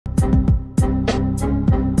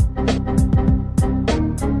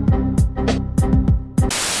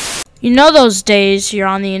You know those days you're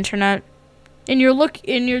on the internet and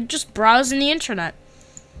you're just browsing the internet.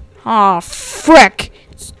 Aw, frick.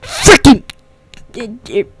 Frickin'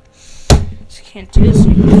 just can't do this.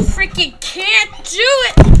 Freaking can't do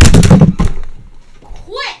it.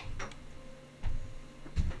 Quit.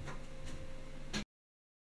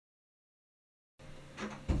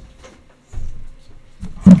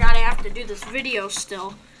 Forgot I have to do this video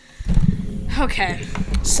still. Okay,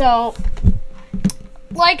 so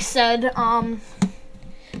like said, the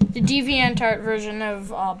DeviantArt version of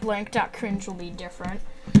blank.cringe will be different.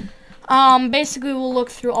 Basically we'll look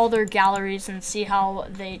through all their galleries and see how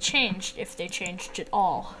they changed, if they changed at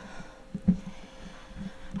all.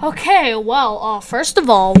 Okay, well, first of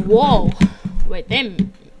all, whoa. Wait, they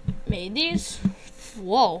made these?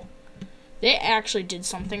 Whoa. They actually did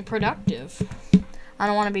something productive. I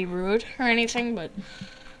don't want to be rude or anything, but...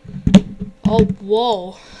 Oh,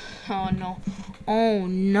 whoa. Oh, no. Oh,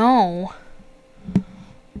 no.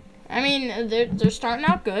 I mean, they're starting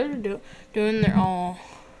out good. Doing their... Oh.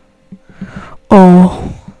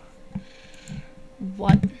 Oh.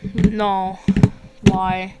 What? No.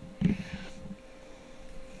 Why?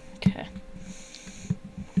 Okay.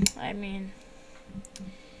 I mean,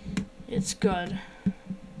 it's good.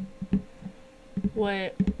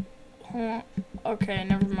 Wait. Okay,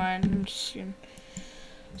 never mind. I'm just gonna...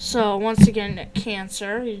 So once again,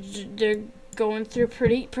 Cancer. They're going through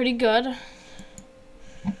pretty good.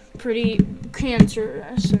 Pretty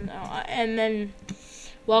cancerous, and then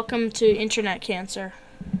welcome to Internet Cancer.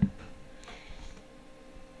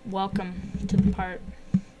 Welcome to the part.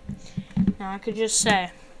 Now I could just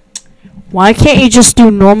say, why can't you just do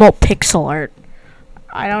normal pixel art?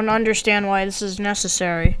 I don't understand why this is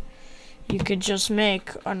necessary. You could just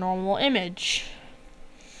make a normal image.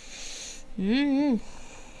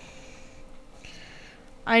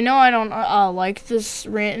 I know I don't like this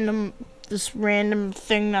random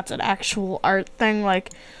thing that's an actual art thing.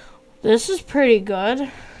 Like, this is pretty good.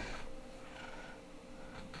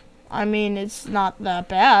 I mean, it's not that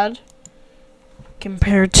bad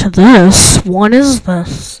compared to this. What is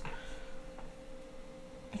this?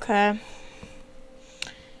 Okay.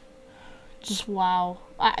 Just wow.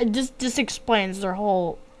 This explains their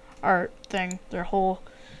whole art thing. Their whole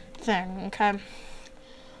thing, okay?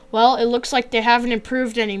 Well, it looks like they haven't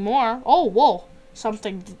improved anymore. Oh, whoa.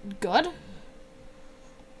 Something good?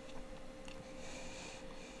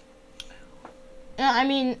 Yeah, I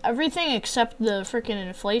mean, everything except the freaking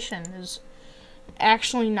inflation is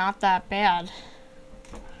actually not that bad.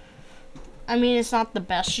 I mean, it's not the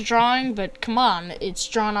best drawing, but come on. It's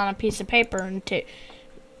drawn on a piece of paper and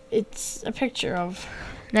it's a picture of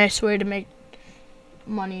nice way to make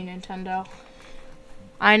money, Nintendo.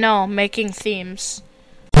 I know, making themes.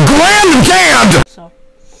 So.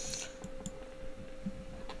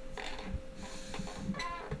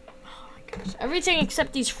 Everything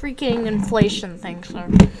except these freaking inflation things are...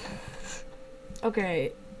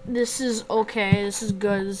 Okay, this is okay, this is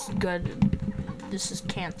good, this is good. This is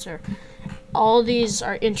Cancer. All these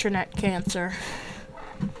are Internet Cancer.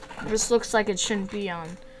 This looks like it shouldn't be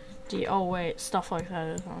on oh wait, stuff like that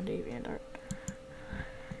is on DeviantArt.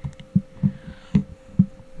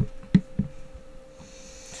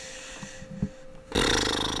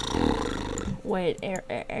 Wait,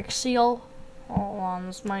 Axial? Hold on,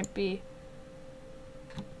 this might be...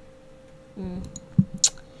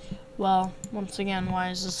 Well, once again,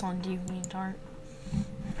 why is this on DeviantArt?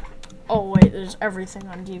 Oh wait, there's everything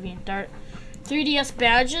on DeviantArt. 3DS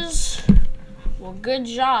badges? Well, good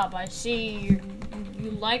job. I see you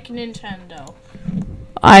like Nintendo.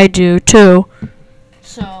 I do too.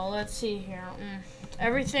 So, let's see here.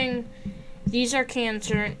 Everything... These are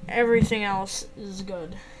Cancer, everything else is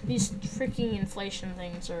good. These freaking inflation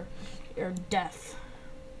things are death.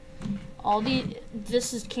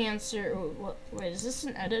 This is Cancer. Wait, is this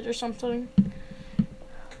an edit or something?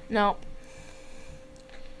 No.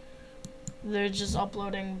 They're just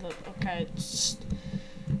uploading the, okay.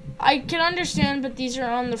 I can understand, but these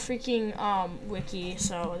are on the freaking, wiki,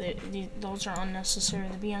 so those are unnecessary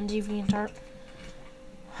to be on DeviantArt.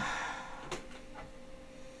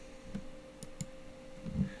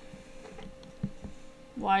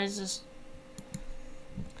 Why is this?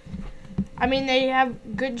 I mean, they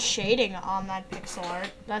have good shading on that pixel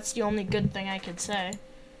art. That's the only good thing I could say.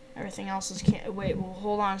 Everything else is wait, well,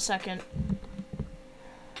 hold on a second.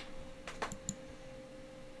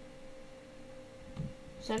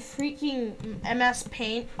 Is that freaking MS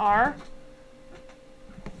Paint R?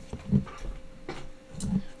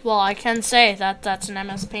 Well, I can say that that's an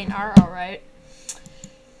MS Paint R, alright.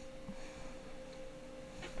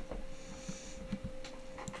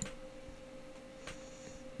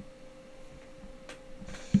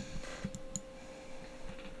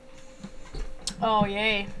 Oh,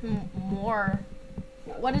 yay. More.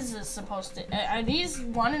 What is this supposed to... Are these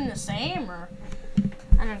one and the same, or...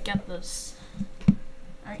 I don't get this.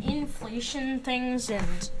 Are inflation things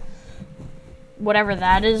and whatever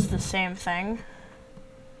that is the same thing?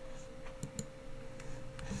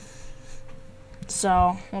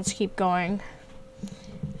 So, let's keep going.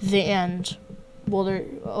 The end. Well, there...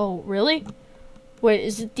 Oh, really? Wait,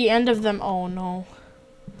 is it the end of them? Oh, no.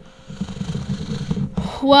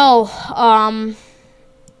 Well,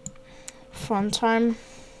 fun time.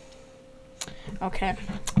 Okay.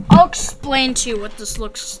 I'll explain to you what this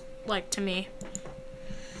looks like to me.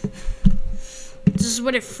 This is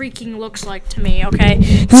what it freaking looks like to me, okay?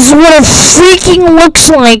 This is what it freaking looks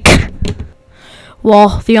like!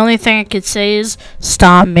 Well, the only thing I could say is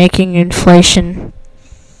stop making inflation.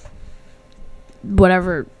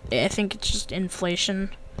 Whatever. I think it's just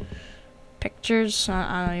inflation pictures.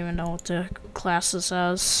 I don't even know what to class this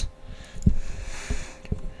as.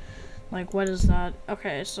 Like, what is that?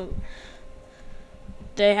 Okay, so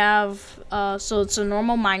they have, so it's a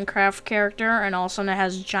normal Minecraft character, and all of a sudden it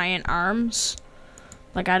has giant arms.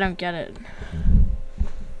 Like, I don't get it.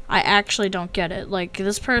 I actually don't get it. Like,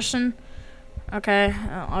 this person, okay,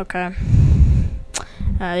 okay.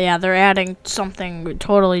 Yeah, they're adding something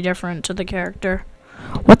totally different to the character.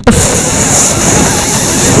 What the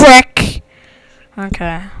frick?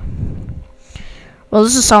 Okay. Well,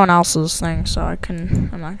 this is someone else's thing, so I'm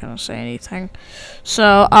not gonna say anything.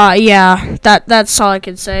 So, yeah, that's all I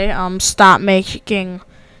could say. Stop making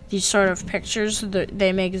these sort of pictures.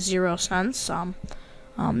 They make 0 sense.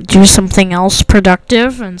 Do something else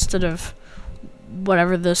productive instead of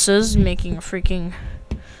whatever this is. Making a freaking...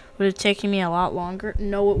 Would it take me a lot longer?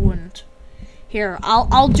 No, it wouldn't. Here,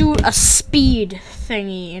 I'll do a speed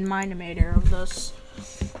thingy in Minimator of this.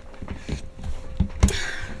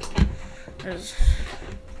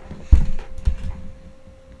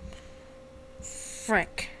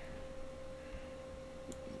 Frick.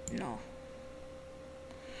 No.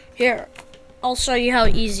 Here, I'll show you how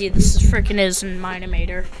easy this frickin' is in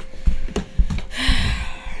Minimator.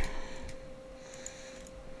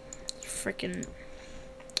 Frickin'.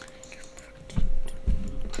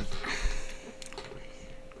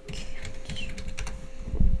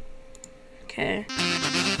 Okay.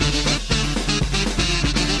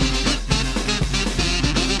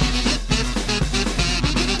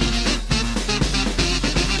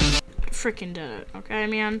 Frickin' did it, okay,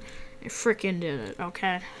 man? I frickin' did it,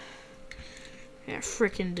 okay? Yeah,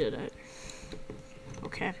 frickin' did it.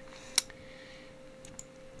 Okay.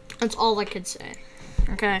 That's all I could say.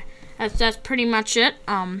 Okay. That's pretty much it.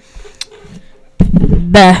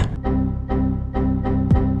 Bleh.